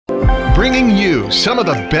bringing you some of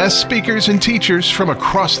the best speakers and teachers from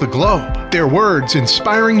across the globe. Their words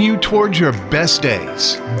inspiring you towards your best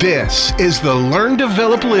days. This is the Learn,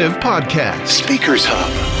 Develop, Live podcast, Speakers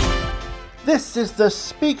Hub. This is the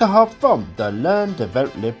Speaker Hub from the Learn,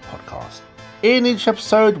 Develop, Live podcast. In each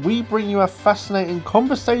episode, we bring you a fascinating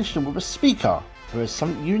conversation with a speaker who has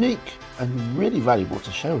something unique and really valuable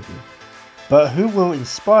to share with you. But who will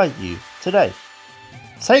inspire you today?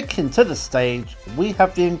 Taken to the stage, we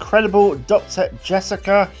have the incredible Dr.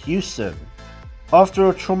 Jessica Houston. After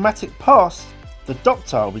a traumatic past, the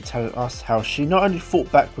doctor will be telling us how she not only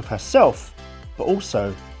fought back with herself, but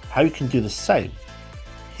also how you can do the same.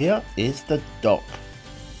 Here is the doc.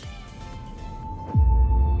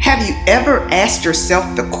 Have you ever asked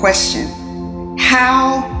yourself the question,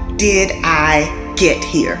 how did I get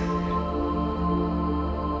here?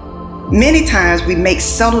 Many times we make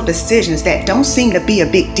subtle decisions that don't seem to be a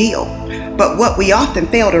big deal, but what we often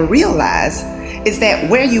fail to realize is that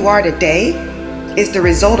where you are today is the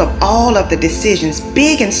result of all of the decisions,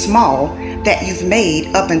 big and small, that you've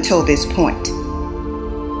made up until this point.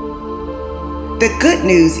 The good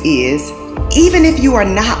news is, even if you are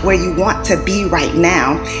not where you want to be right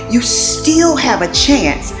now, you still have a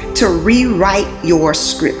chance to rewrite your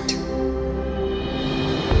script.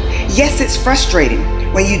 Yes, it's frustrating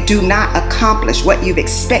when you do not accomplish what you've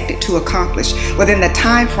expected to accomplish within the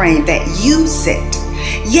time frame that you set.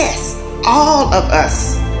 Yes, all of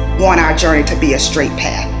us want our journey to be a straight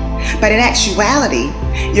path, but in actuality,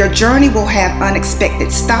 your journey will have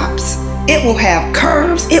unexpected stops. It will have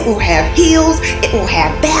curves, it will have hills, it will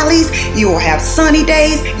have valleys, you will have sunny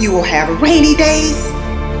days, you will have rainy days.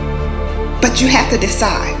 But you have to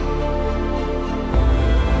decide.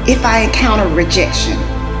 If I encounter rejection,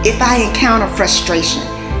 if I encounter frustration,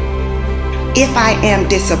 if I am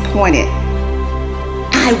disappointed,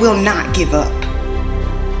 I will not give up.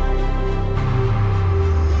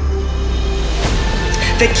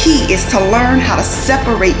 The key is to learn how to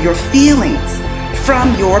separate your feelings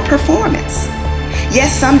from your performance.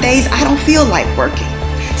 Yes, some days I don't feel like working.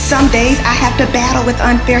 Some days I have to battle with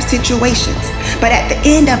unfair situations. But at the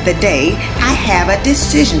end of the day, I have a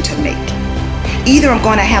decision to make. Either I'm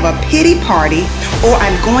going to have a pity party or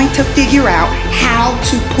I'm going to figure out how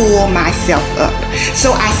to pull myself up.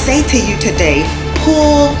 So I say to you today,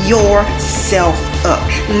 pull yourself up.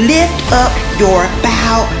 Lift up your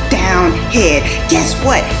bowed down head. Guess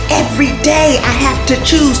what? Every day I have to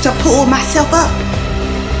choose to pull myself up.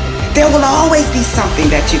 There will always be something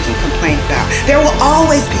that you can complain about. There will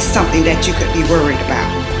always be something that you could be worried about.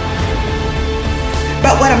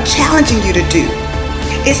 But what I'm challenging you to do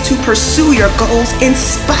is to pursue your goals in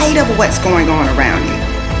spite of what's going on around you.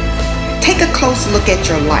 Take a close look at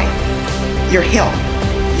your life, your health,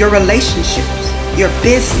 your relationships, your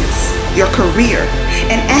business, your career,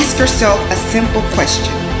 and ask yourself a simple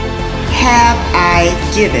question. Have I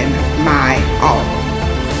given my all?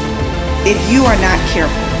 If you are not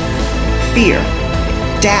careful, fear,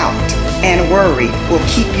 doubt, and worry will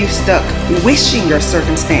keep you stuck wishing your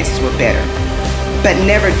circumstances were better, but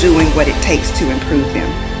never doing what it takes to improve them.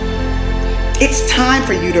 It's time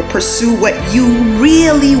for you to pursue what you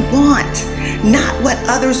really want, not what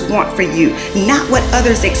others want for you, not what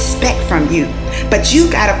others expect from you, but you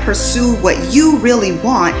gotta pursue what you really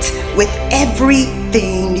want with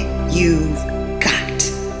everything you've got.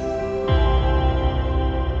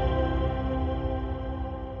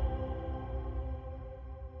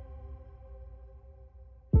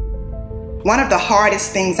 One of the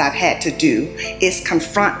hardest things I've had to do is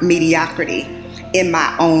confront mediocrity in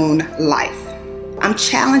my own life. I'm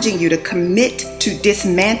challenging you to commit to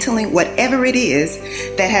dismantling whatever it is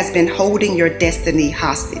that has been holding your destiny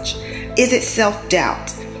hostage. Is it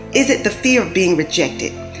self-doubt? Is it the fear of being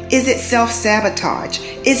rejected? Is it self-sabotage?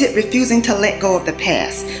 Is it refusing to let go of the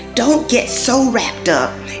past? Don't get so wrapped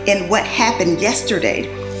up in what happened yesterday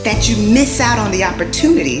that you miss out on the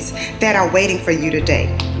opportunities that are waiting for you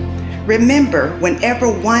today. Remember,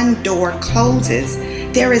 whenever one door closes,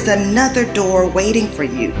 there is another door waiting for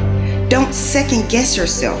you. Don't second guess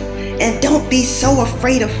yourself, and don't be so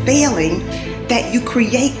afraid of failing that you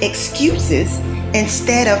create excuses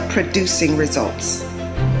instead of producing results.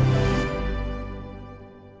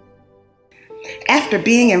 After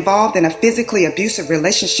being involved in a physically abusive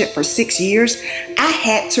relationship for 6 years, I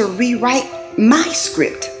had to rewrite my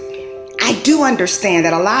script. I do understand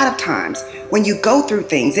that a lot of times when you go through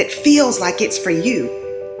things, it feels like it's for you,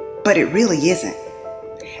 but it really isn't.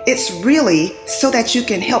 It's really so that you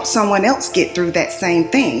can help someone else get through that same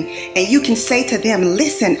thing. And you can say to them,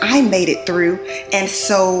 listen, I made it through, and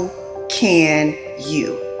so can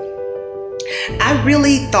you. I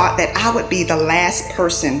really thought that I would be the last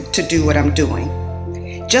person to do what I'm doing,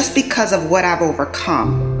 just because of what I've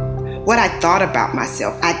overcome, what I thought about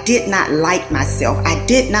myself. I did not like myself. I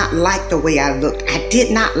did not like the way I looked. I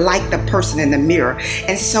did not like the person in the mirror.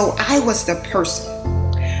 And so I was the person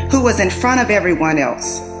who was in front of everyone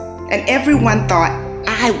else. And everyone thought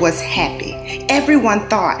I was happy. Everyone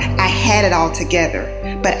thought I had it all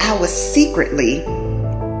together. But I was secretly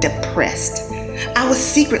depressed. I was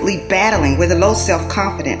secretly battling with a low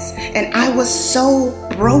self-confidence. And I was so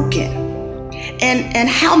broken. And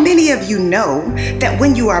how many of you know that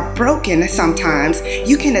when you are broken sometimes,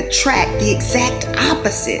 you can attract the exact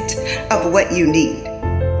opposite of what you need?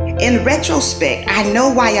 In retrospect, I know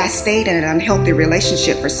why I stayed in an unhealthy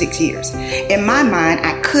relationship for 6 years. In my mind,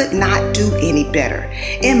 I could not do any better.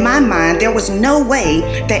 In my mind, there was no way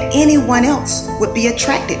that anyone else would be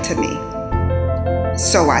attracted to me.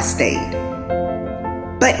 So I stayed.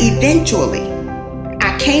 But eventually,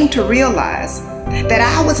 I came to realize that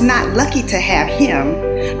I was not lucky to have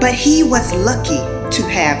him, but he was lucky to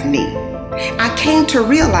have me. I came to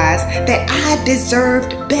realize that I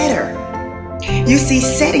deserved better. You see,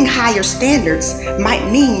 setting higher standards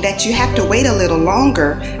might mean that you have to wait a little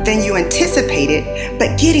longer than you anticipated,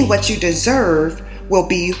 but getting what you deserve will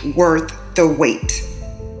be worth the wait.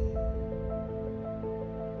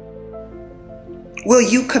 Will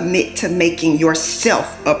you commit to making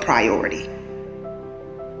yourself a priority?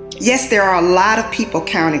 Yes, there are a lot of people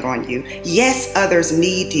counting on you. Yes, others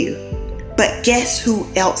need you. But guess who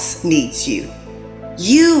else needs you?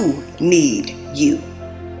 You need you.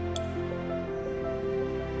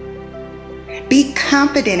 Be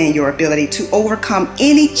confident in your ability to overcome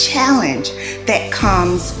any challenge that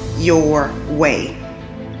comes your way.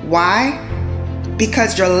 Why?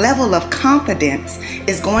 Because your level of confidence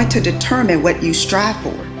is going to determine what you strive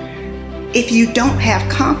for. If you don't have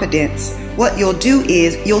confidence, what you'll do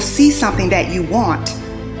is you'll see something that you want,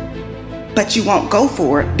 but you won't go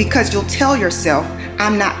for it because you'll tell yourself,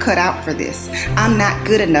 I'm not cut out for this. I'm not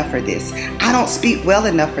good enough for this. I don't speak well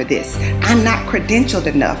enough for this. I'm not credentialed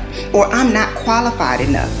enough, or I'm not qualified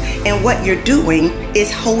enough. And what you're doing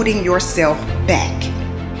is holding yourself back.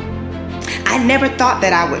 I never thought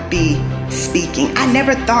that I would be speaking. I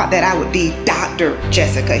never thought that I would be Dr.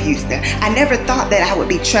 Jessica Houston. I never thought that I would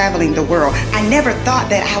be traveling the world. I never thought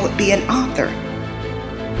that I would be an author.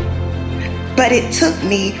 But it took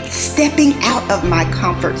me stepping out of my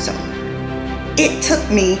comfort zone. It took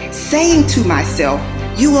me saying to myself,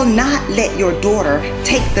 you will not let your daughter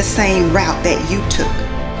take the same route that you took.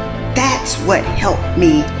 That's what helped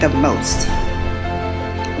me the most.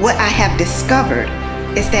 What I have discovered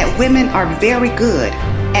is that women are very good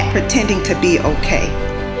at pretending to be okay.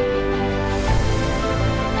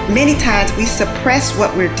 Many times we suppress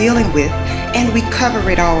what we're dealing with and we cover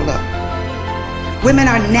it all up. Women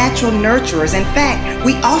are natural nurturers. In fact,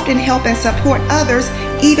 we often help and support others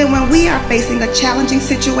even when we are facing a challenging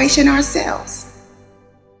situation ourselves.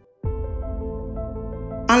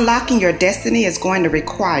 Unlocking your destiny is going to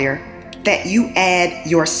require that you add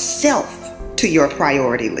yourself to your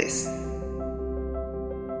priority list.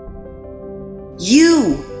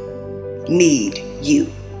 You need you.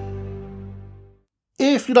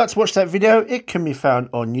 If you'd like to watch that video, it can be found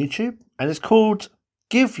on YouTube and it's called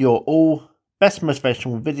Give Your All, Best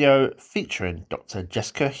Motivational Video featuring Dr.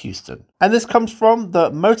 Jessica Houston. And this comes from the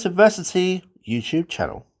Motiversity YouTube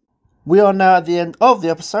channel. We are now at the end of the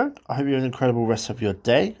episode. I hope you have an incredible rest of your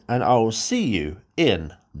day and I will see you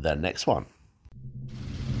in the next one.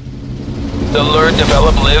 The Learn,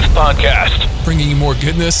 Develop, Live podcast. Bringing you more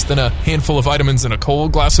goodness than a handful of vitamins and a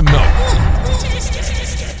cold glass of milk.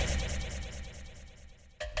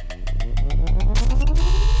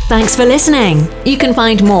 Thanks for listening. You can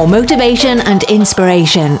find more motivation and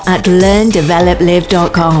inspiration at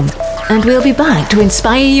learndeveloplive.com. And we'll be back to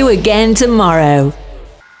inspire you again tomorrow.